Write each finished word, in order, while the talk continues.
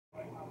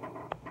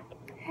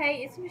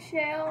Hey, it's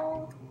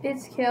Michelle.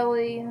 It's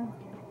Kelly.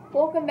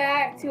 Welcome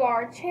back to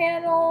our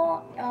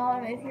channel.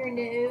 If you're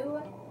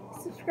new,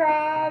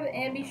 subscribe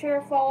and be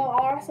sure to follow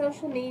all our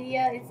social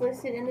media. It's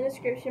listed in the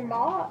description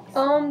box.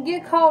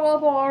 Get caught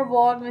up on our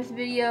Vlogmas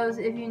videos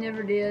if you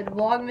never did.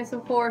 Vlogmas,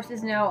 of course,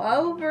 is now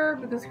over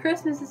because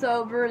Christmas is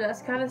over.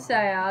 That's kind of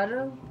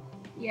sad.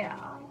 Yeah.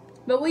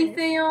 But we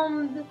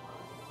filmed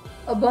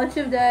a bunch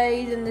of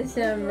days in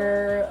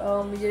December.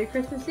 We did a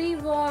Christmas Eve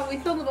vlog. We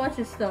filmed a bunch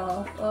of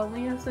stuff.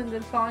 We have some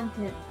good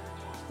content.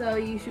 So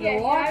you should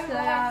go watch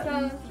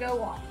that. Go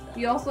watch that.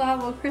 You also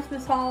have a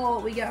Christmas haul,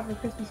 what we got for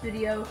Christmas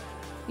video.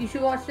 You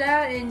should watch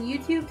that. And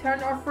YouTube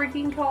turned our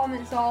freaking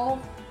comments off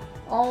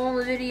on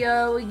the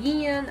video.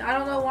 Again, I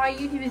don't know why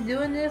YouTube is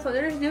doing this. Like,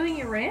 they're just doing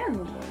it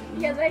randomly.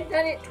 Yeah, they've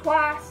done it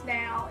twice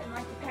now in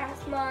like the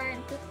past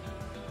month.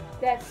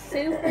 That's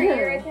super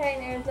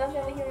irritating. There's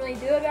nothing we can really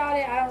do about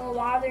it. I don't know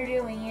why they're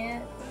doing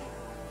it.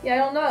 Yeah, I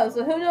don't know.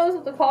 So who knows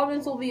if the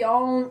comments will be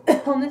on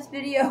on this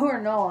video or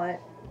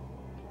not.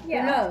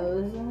 Yeah.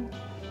 Who knows?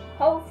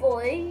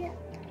 Hopefully.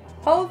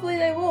 Hopefully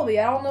they will be.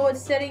 I don't know what's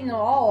setting them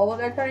all, but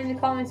they're turning the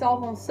comments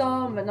off on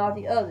some, but not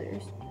the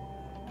others.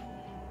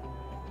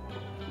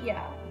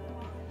 Yeah.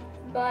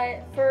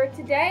 But for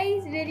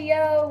today's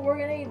video, we're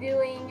going to be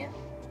doing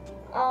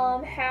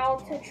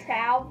how to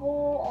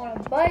travel on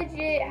a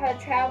budget, how to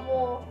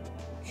travel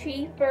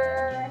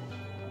cheaper,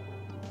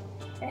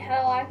 and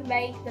how to like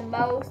make the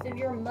most of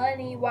your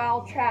money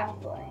while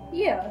traveling.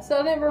 Yeah,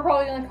 so then we're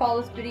probably going to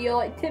call this video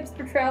like tips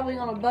for traveling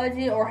on a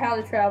budget or how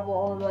to travel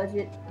on a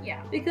budget.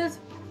 Yeah. Because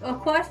a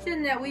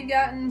question that we've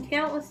gotten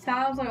countless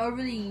times like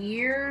over the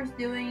years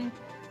doing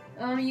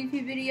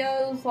YouTube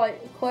videos, like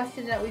a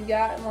question that we've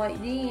gotten like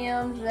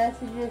DMs,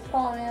 messages,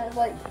 comments,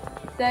 like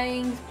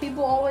things.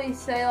 People always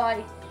say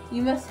like,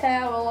 you must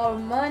have a lot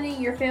of money,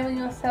 your family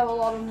must have a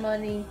lot of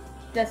money,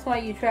 that's why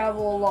you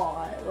travel a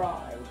lot,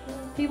 right?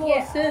 People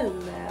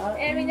assume that.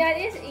 And I mean, that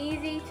is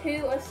easy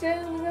to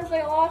assume because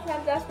like a lot of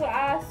times that's what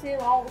I assume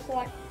also.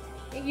 Like,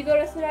 if you go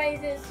to somebody's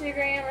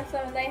Instagram or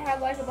something, they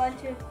have like a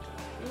bunch of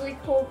really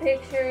cool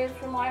pictures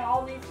from like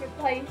all these different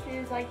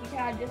places, like you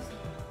kind of just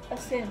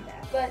assume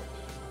that. But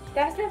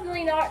that's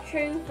definitely not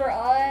true for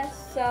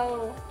us,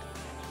 so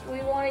we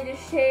wanted to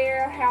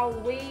share how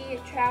we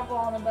travel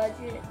on a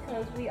budget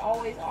because we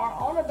always are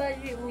on a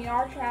budget when we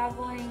are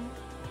traveling,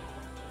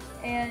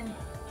 and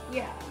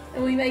yeah.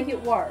 And we make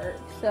it work,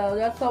 so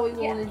that's why we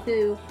wanted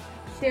to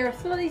share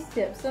some of these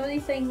tips. Some of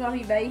these things might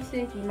be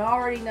basic, you might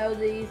already know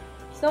these,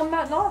 some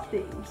might not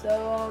be,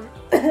 so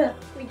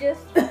we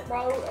just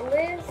wrote a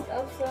list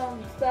of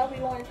some stuff we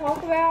want to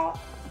talk about.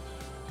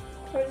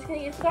 We're just gonna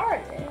get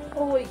started.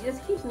 Oh wait,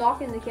 this keeps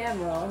knocking the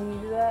camera on. Can you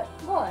do that?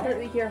 What? You have to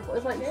be careful.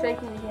 It's like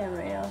shaking the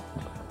camera now.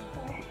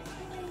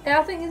 And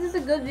I think this is a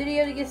good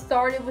video to get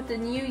started with the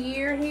new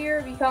year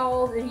here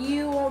because if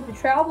you want to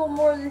travel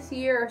more this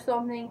year or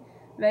something,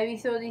 maybe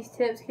some of these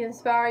tips can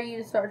inspire you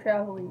to start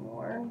traveling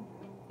more.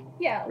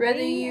 Yeah,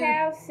 we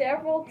have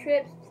several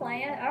trips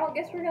planned. I don't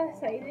guess we're gonna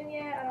say them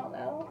yet. I don't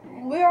know.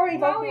 We already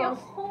talked about.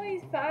 We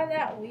always find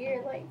that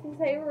weird, like to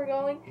say we're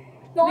going.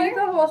 We can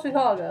talk about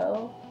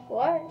Chicago.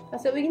 What? I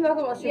said we can talk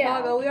about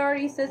Chicago. We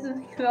already said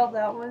something about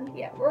that one.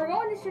 Yeah, we're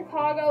going to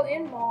Chicago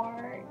in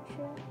March.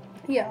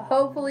 Yeah,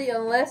 hopefully,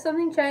 unless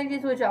something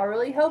changes, which I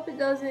really hope it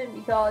doesn't,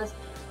 because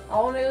I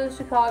want to go to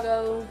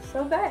Chicago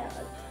so bad.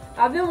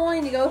 I've been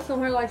wanting to go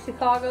somewhere like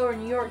Chicago or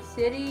New York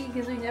City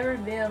because we've never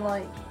been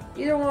like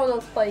either one of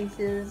those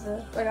places,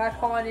 like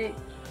iconic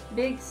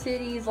big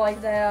cities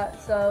like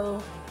that.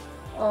 So,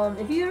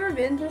 if you've ever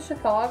been to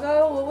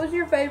Chicago, what was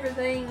your favorite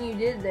thing you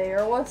did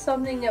there? What's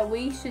something that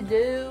we should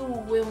do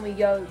when we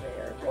go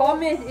there?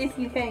 Comment if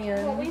you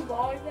can. Will we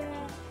vlog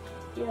that?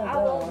 Yeah, I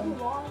love to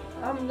vlog.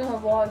 I'm gonna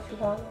vlog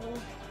Chicago.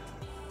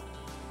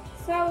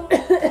 So,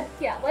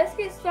 yeah, let's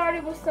get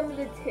started with some of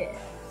the tips.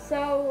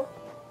 So,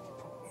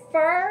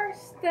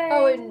 first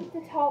thing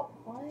to talk.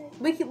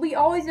 What? We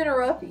always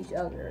interrupt each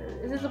other.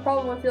 This is the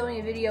problem with filming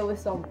a video with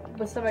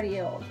somebody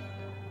else.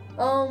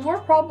 We're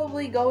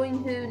probably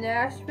going to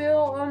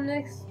Nashville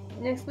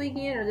next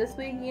weekend or this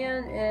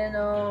weekend, and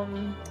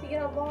You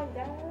gonna vlog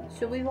that?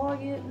 Should we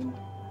vlog it?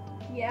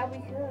 Yeah, we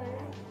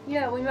could.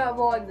 Yeah, we might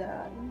vlog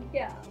that.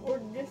 Yeah, we're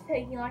just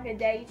taking like a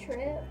day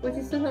trip. Which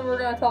is something we're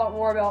gonna talk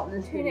more about in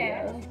this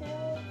video.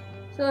 Nashville.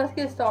 So let's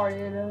get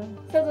started.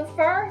 So the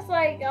first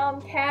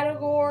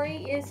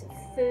category is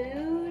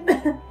food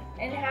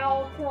and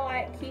how to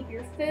like keep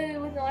your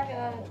food within like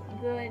a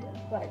good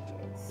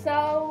budget.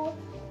 So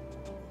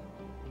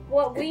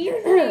what we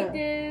usually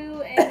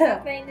do, and I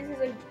think this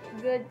is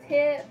a good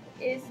tip,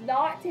 is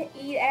not to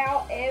eat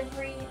out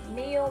every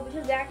meal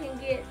because that can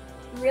get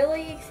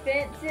really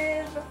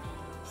expensive.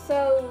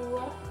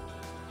 So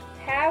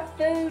have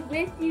food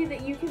with you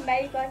that you can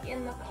make like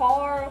in the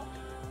car.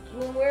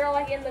 When we're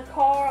like in the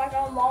car, like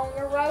on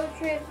longer road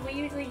trips, we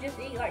usually just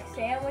eat like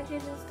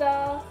sandwiches and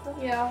stuff.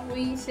 Yeah,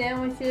 we eat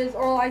sandwiches,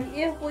 or like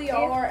if we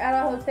are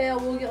at a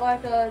hotel, we'll get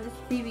like a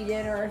just TV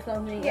dinner or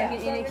something, like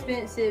an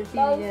inexpensive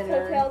TV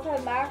dinner. Most hotels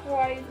have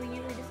microwaves. We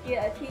usually just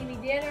get a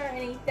TV dinner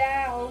and eat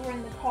that. Over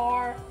in the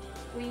car,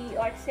 we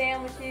like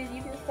sandwiches.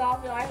 You can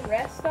stop at like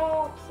rest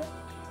stops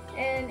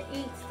and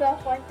eat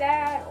stuff like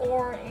that,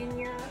 or in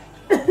your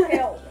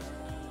hotel.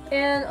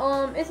 And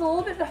it's a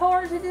little bit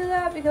hard to do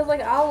that because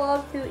like I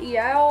love to eat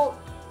out.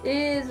 It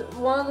is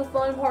one of the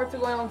fun parts of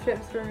going on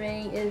trips for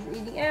me is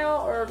eating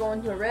out or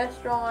going to a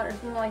restaurant or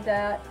something like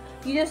that.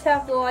 You just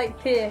have to like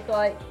pick.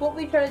 Like what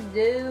we try to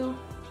do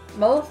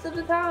most of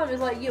the time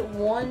is like get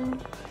one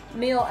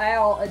meal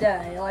out a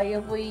day. Like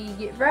if we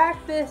get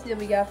breakfast, then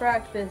we got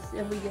breakfast.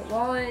 If we get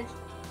lunch,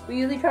 we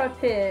usually try to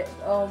pick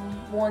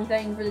one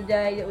thing for the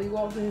day that we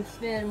want to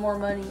spend more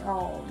money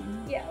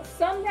on. Yeah,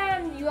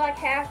 sometimes you like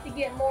have to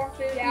get more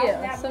food out. Yeah,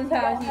 and that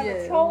sometimes you don't you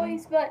have a do.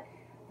 choice, but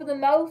for the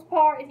most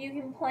part, if you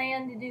can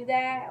plan to do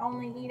that,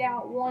 only eat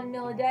out one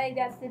meal a day,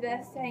 that's the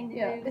best thing to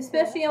do.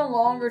 Especially on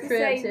longer to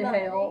trips, save it money.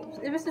 helps.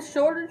 If it's a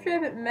shorter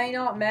trip, it may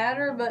not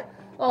matter, but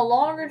a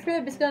longer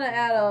trip, it's gonna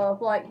add up.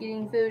 Like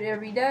getting food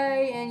every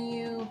day, and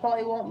you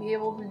probably won't be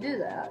able to do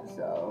that.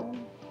 So,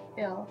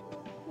 yeah.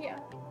 Yeah.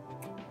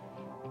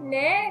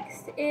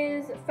 Next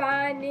is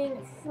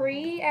finding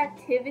free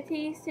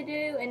activities to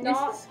do and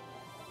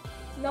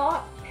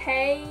not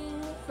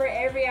paying for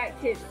every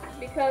activity,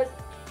 because,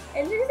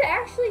 and this is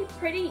actually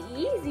pretty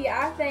easy,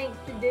 I think,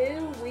 to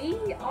do.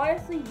 We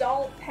honestly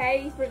don't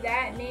pay for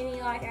that many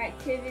like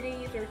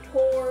activities or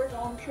tours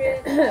on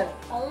trips.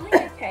 Only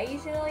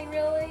occasionally,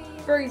 really.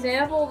 For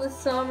example, this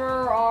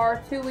summer,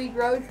 our 2-week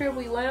road trip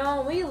we went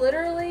on, we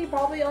literally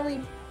probably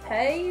only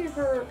paid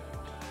for,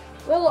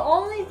 well, the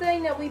only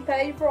thing that we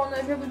paid for on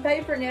that trip, we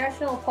paid for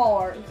national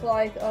parks,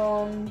 like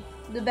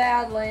the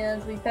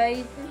Badlands. We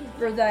paid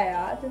for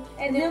that,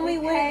 and then we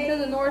went to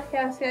the North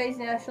Cascades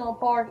National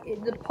Park.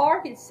 The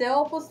park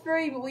itself was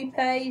free, but we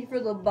paid for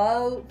the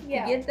boat to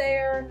get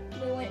there.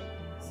 We went.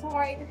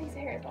 Sorry, the piece of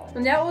hair is on.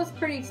 And that was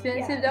pretty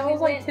expensive. Yeah, that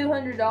was like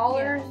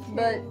 $200,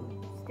 but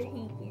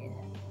Tahitian.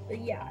 But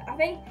yeah, I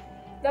think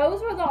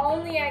those were the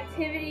only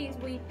activities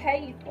we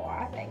paid for.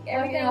 I think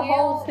everything like in a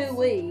whole else, 2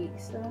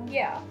 weeks. So.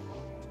 Yeah,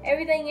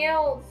 everything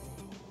else,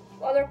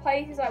 other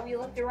places like we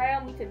looked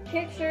around, we took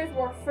pictures,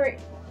 were free.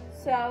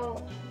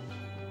 So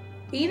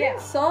even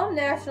some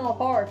national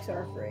parks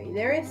are free.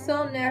 There is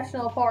some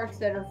national parks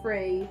that are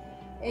free,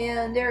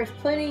 and there's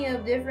plenty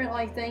of different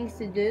like things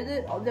to do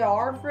that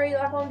are free,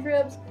 like on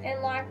trips.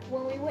 And like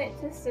when we went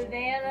to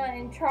Savannah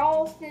and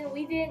Charleston,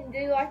 we didn't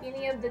do like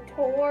any of the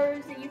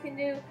tours that you can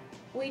do.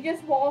 We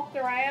just walked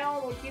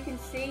around, which you can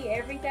see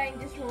everything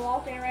just from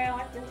walking around,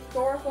 like the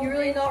historical. You're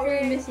really not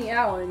really missing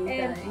out on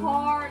anything. And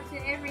parks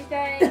and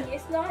everything.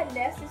 It's not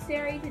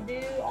necessary to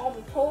do all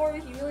the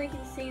tours. You really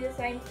can see the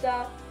same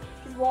stuff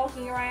just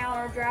walking around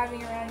or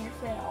driving around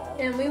yourself.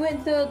 And we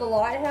went to the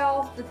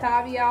lighthouse, the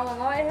Tybee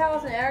Island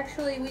Lighthouse, and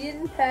actually we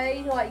didn't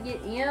pay to like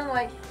get in.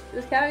 Like it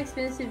was kind of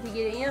expensive to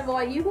get in, but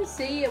like you can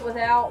see it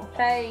without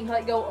paying to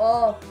like go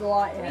up the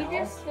lighthouse. We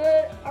just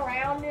stood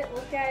around it,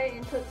 looked at it,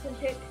 and took some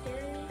pictures.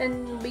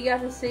 And we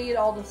got to see it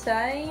all the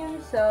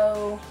same,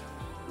 so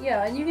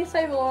yeah, and you can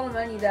save a lot of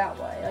money that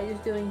way, like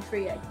just doing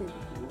free activities.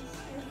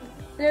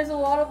 There's a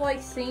lot of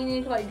like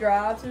scenic like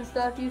drives and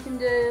stuff you can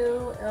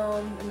do,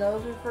 and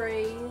those are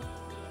free,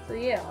 so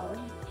yeah.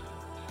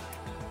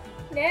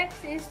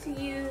 Next is to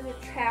use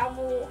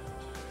travel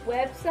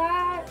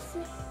websites.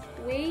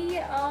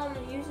 We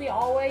usually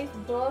always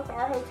book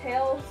our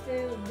hotels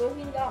through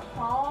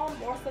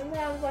Booking.com or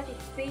sometimes like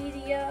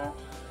Expedia.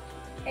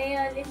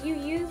 And if you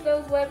use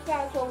those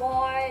websites a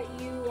lot,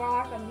 you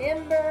are like a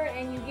member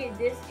and you get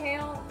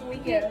discounts. We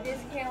get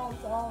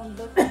discounts on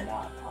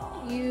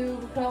Booking.com. You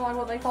become like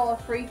what they call a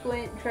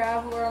frequent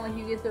traveler, and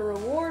like you get the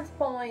rewards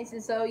points,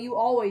 and so you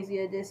always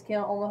get a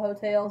discount on the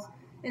hotels,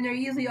 and they're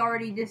usually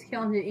already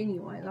discounted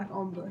anyway, like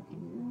on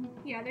Booking.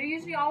 Yeah, they're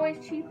usually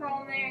always cheaper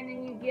on there, and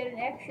then you get an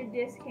extra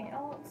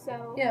discount.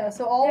 So yeah,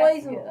 so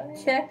always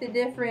check the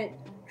different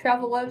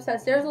travel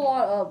websites. There's a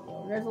lot of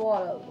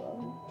them.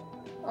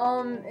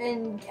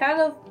 And kind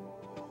of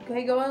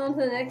going on to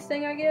the next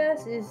thing, I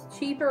guess, is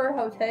cheaper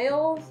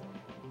hotels.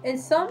 And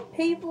some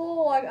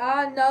people, like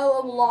I know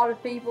of a lot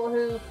of people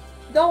who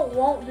don't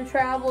want to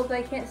travel if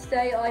they can't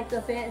stay at like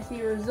the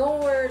fancy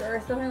resort or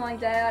something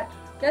like that.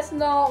 That's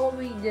not what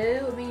we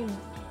do. I mean,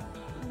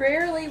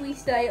 rarely we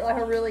stay at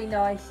like a really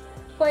nice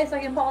place.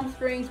 Like in Palm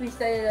Springs, we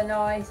stayed at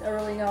a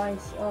really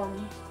nice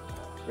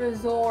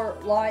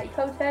resort-like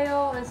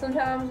hotel, and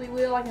sometimes we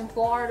will like in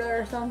Florida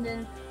or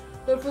something.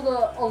 But for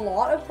a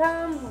lot of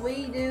times,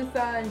 we do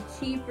find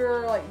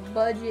cheaper, like,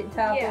 budget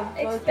type of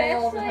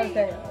motels and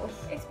hotels.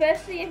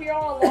 Especially if you're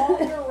on a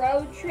longer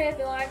road trip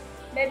and, like,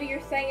 maybe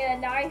you're staying at a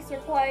nicer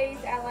place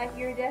at, like,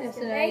 your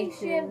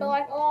destination. But,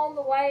 like, along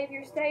the way, if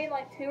you're staying,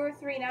 like, 2 or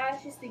 3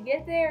 nights just to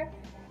get there,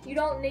 you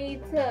don't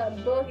need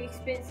to book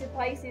expensive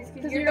places.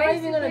 Because you're not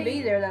even going to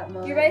be there that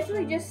much. You're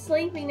basically just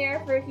sleeping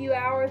there for a few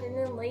hours and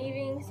then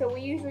leaving. So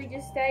we usually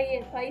just stay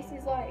in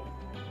places like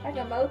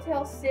a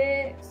Motel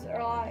 6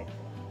 or, like,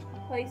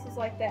 places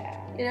like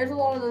that. Yeah, there's a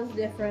lot of those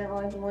different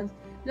like ones.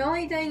 The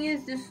only thing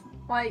is just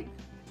like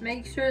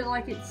make sure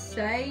like it's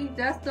safe.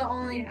 That's the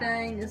only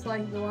thing that's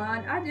like the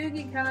line. I do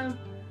get kind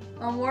of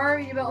I'm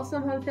worried about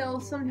some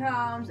hotels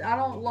sometimes. I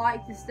don't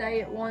like to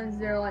stay at ones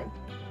that are like,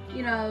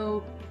 you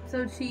know,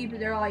 so cheap that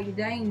they're like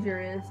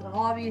dangerous.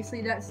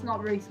 Obviously, that's not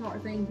a very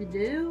smart thing to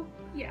do.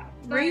 Yeah,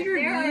 but Read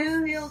there are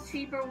reviews. still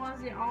cheaper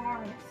ones that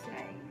are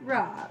safe.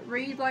 Right.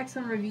 Read like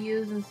some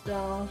reviews and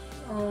stuff.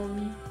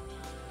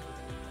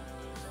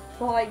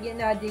 So like get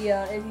an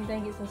idea if you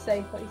think it's a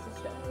safe place to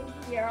stay.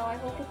 Yeah, or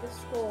like look at the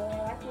score.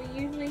 Like we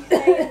usually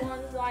stay at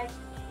ones like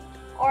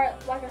are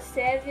like a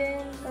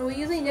 7. And we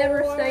usually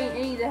never Score. stay in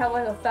any that have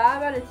like a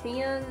 5 out of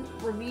 10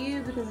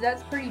 review because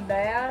that's pretty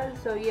bad.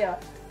 So yeah,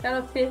 kind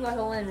of pick like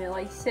a limit,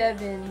 like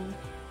 7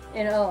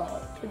 and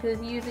up,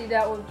 because usually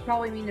that would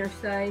probably mean they're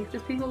safe.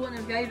 Because people wouldn't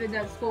have gave it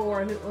that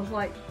score if it was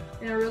like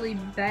in a really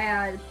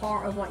bad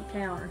part of like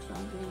town or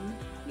something.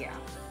 Yeah.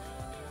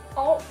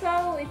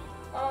 Also, if,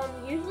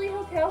 usually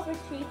hotels are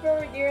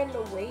cheaper during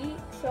the week,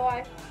 so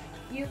like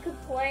you could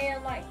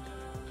plan like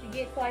to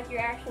get to like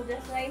your actual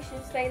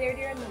destination, stay there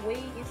during the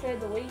week instead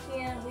of the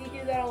weekend. We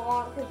do that a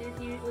lot because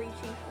it's usually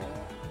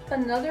cheaper.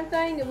 Another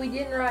thing that we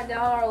didn't write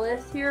down on our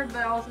list here, but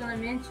I was gonna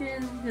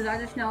mention because I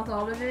just now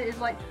thought of it, is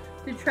like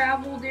to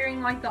travel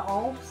during like the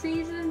off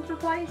season for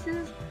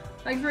places.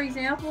 Like for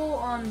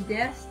example,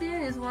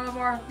 Destin is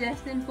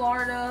Destin,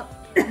 Florida,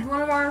 is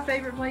one of our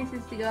favorite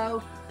places to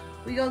go.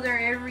 We go there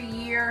every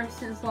year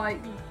since like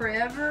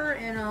forever,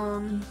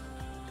 and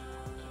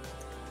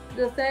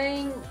the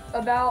thing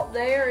about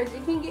there is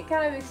it can get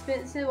kind of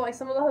expensive. Like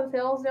some of the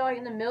hotels there, like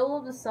in the middle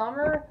of the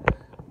summer.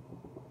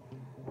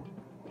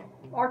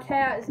 Our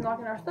cat is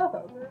knocking our stuff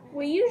over.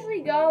 We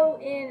usually go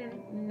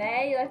in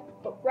May, like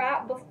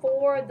right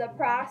before the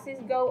prices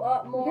go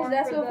up more. Because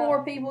that's for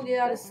before people get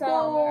out of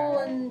school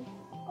summer. and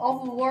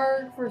off of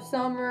work for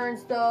summer and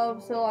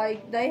stuff. So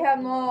like they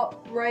have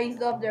not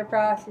raised up their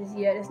prices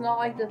yet. It's not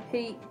like the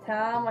peak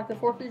time, like the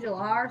 4th of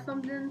July or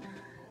something.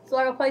 So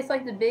like a place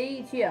like the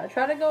beach, yeah,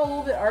 try to go a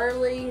little bit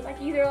early.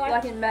 Like either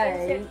like in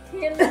May.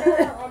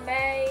 September or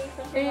May,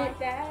 something And like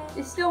that.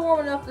 It's still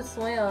warm enough to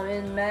swim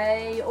in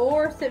May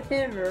or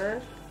September.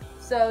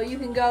 So you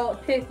can go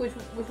pick which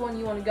one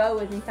you want to go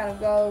with and kind of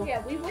go.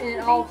 Yeah, we went in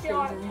to all the beach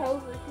in season.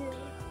 October too.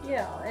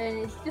 Yeah, and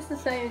it's just the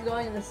same as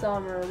going in the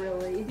summer,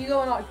 really. If you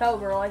go in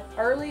October, like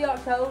early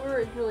October,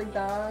 it's really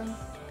fine.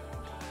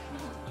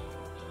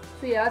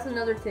 So yeah, that's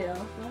another tip.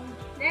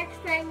 Next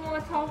thing we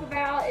want to talk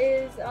about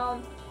is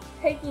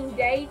taking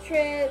day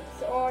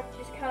trips or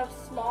just kind of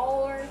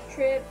smaller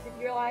trips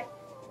if you're like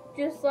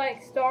just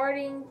like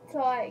starting to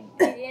like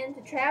get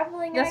into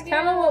traveling. That's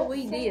kind of what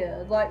we So-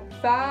 did, like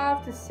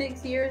 5 to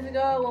 6 years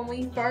ago when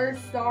we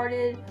first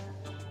started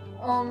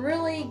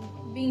really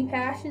being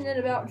passionate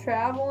about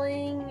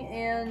traveling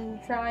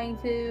and trying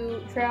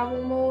to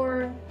travel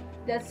more.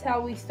 That's how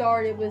we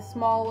started, with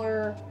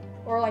smaller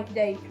or like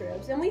day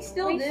trips, and we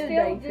still do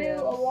day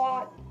trips. a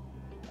lot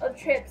of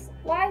trips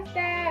like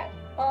that.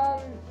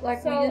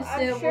 Like so we just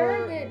said, I'm sure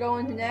we're that,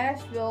 going to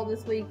Nashville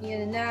this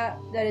weekend, and that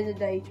is a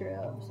day trip.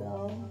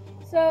 So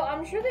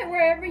I'm sure that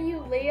wherever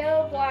you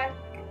live, like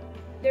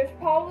there's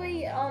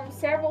probably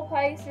several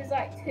places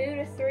like 2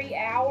 to 3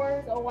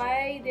 hours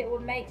away that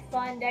would make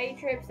fun day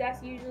trips.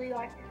 That's usually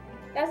like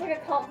a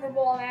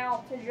comfortable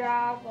amount to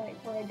drive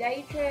like for a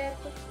day trip.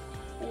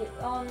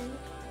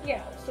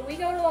 Yeah, so we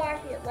go to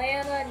like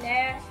Atlanta,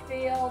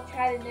 Nashville,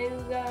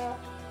 Chattanooga,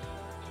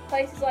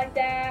 places like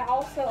that.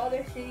 Also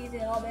other cities in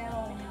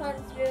Alabama like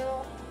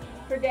Huntsville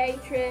for day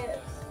trips.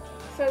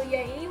 So yeah,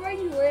 anywhere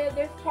you live,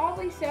 there's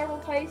probably several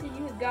places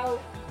you could go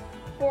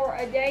for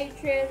a day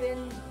trip,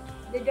 and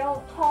they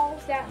don't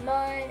cost that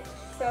much.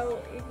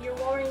 So if you're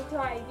wanting to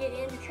like get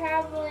into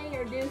traveling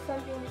or do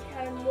something just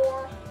kind of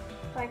more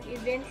like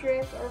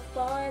adventurous or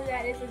fun,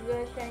 that is a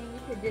good thing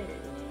to do.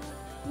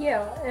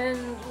 Yeah, and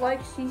like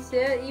she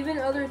said, even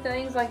other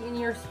things like in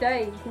your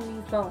state can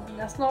be fun.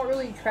 That's not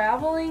really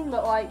traveling,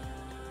 but like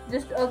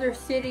just other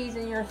cities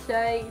in your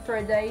state for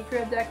a day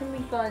trip, that can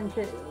be fun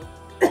too.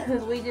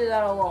 Because we do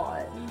that a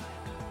lot.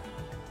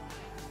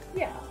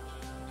 Yeah.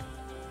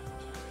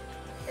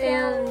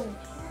 And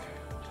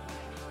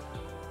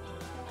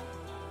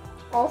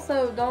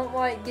also, don't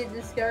like get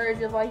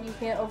discouraged if like you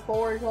can't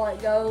afford to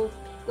like go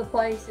the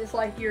place it's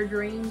like your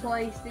dream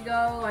place to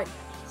go. Like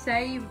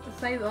save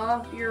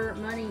up your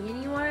money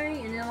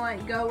anyway, and then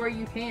like go where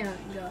you can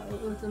go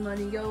with the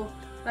money. Go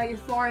like as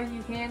far as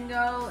you can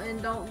go,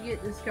 and don't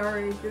get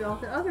discouraged about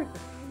the other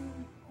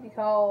things,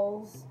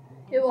 because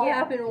it will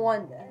happen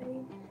one day.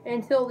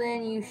 Until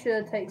then, you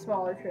should take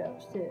smaller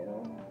trips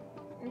too.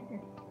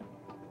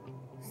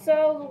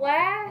 So the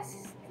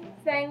last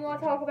thing we want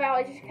to talk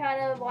about is just kind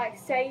of like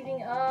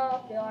saving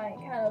up and like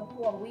kind of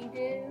what we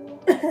do.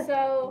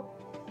 So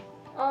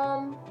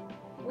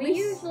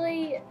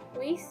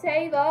we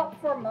save up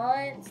for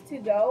months to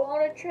go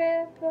on a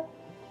trip.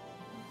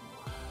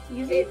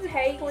 Usually It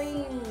takes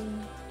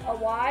a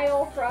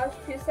while for us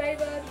to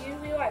save up,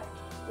 usually like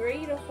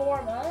 3 to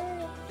 4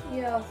 months.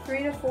 Yeah,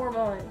 3 to 4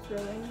 months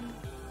really.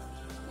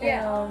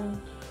 Yeah.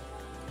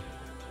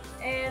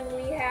 And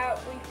we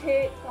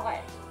pick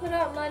like put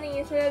up money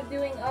instead of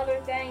doing other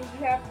things.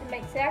 You have to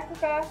make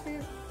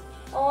sacrifices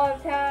a lot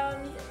of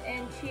times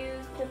and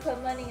choose to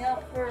put money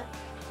up for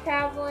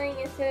traveling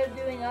instead of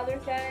doing other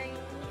things.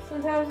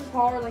 Sometimes it's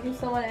hard, like if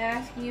someone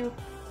asks you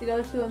to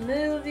go to a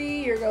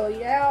movie or go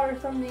eat out or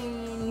something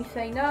and you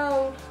say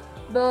no,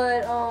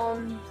 but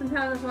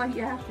sometimes that's what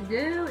you have to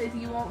do if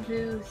you want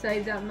to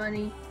save that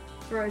money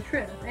for a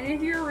trip. And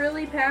if you're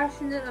really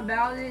passionate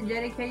about it,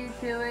 dedicated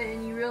to it,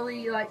 and you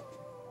really like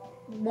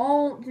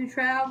want to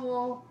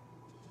travel,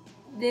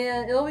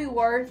 then it'll be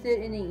worth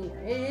it in the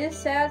end. It is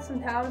sad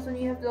sometimes when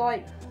you have to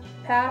like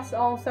pass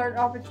on certain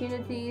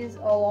opportunities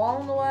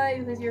along the way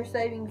because you're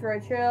saving for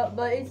a trip,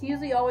 but it's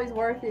usually always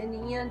worth it in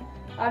the end.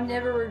 I've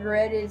never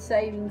regretted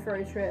saving for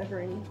a trip or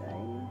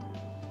anything.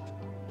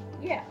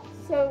 Yeah,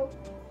 so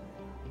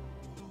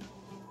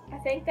I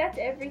think that's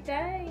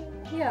everything.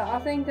 Yeah, I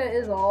think that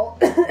is all.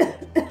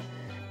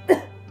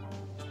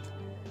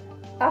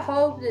 I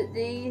hope that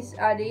these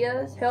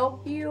ideas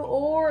help you,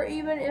 or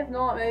even if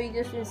not, maybe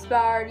just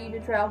inspired you to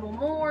travel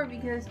more,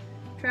 because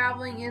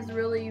traveling is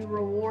really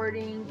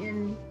rewarding,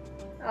 and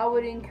I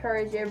would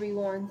encourage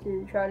everyone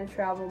to try to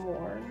travel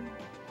more.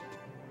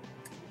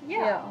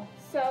 Yeah.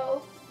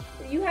 So,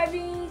 if you have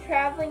any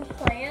traveling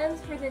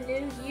plans for the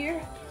new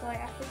year, sorry,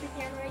 I put the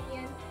camera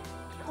again.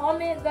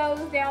 Comment those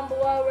down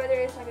below, whether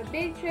it's like a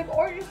big trip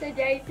or just a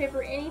day trip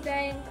or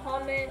anything.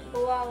 Comment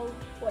below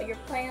what your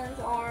plans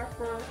are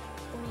for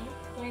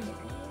 2020.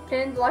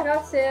 And like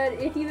I said,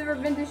 if you've ever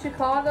been to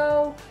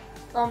Chicago,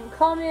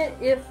 comment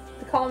if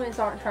the comments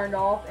aren't turned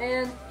off.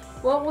 And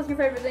what was your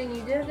favorite thing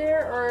you did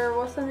there, or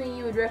what's something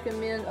you would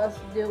recommend us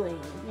doing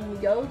when we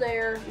go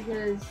there?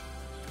 Because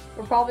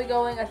we're probably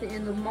going at the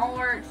end of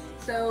March,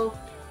 so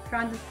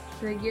trying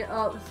to get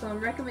up some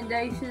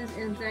recommendations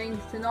and things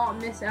to not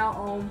miss out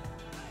on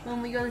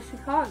when we go to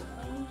Chicago.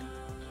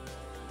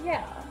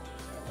 Yeah,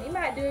 we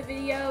might do a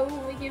video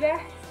when we get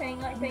back saying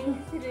like things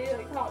to do,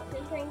 like top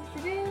 10 things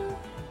to do.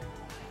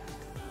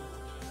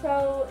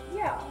 So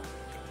yeah,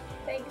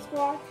 thanks for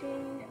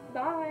watching.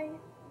 Bye.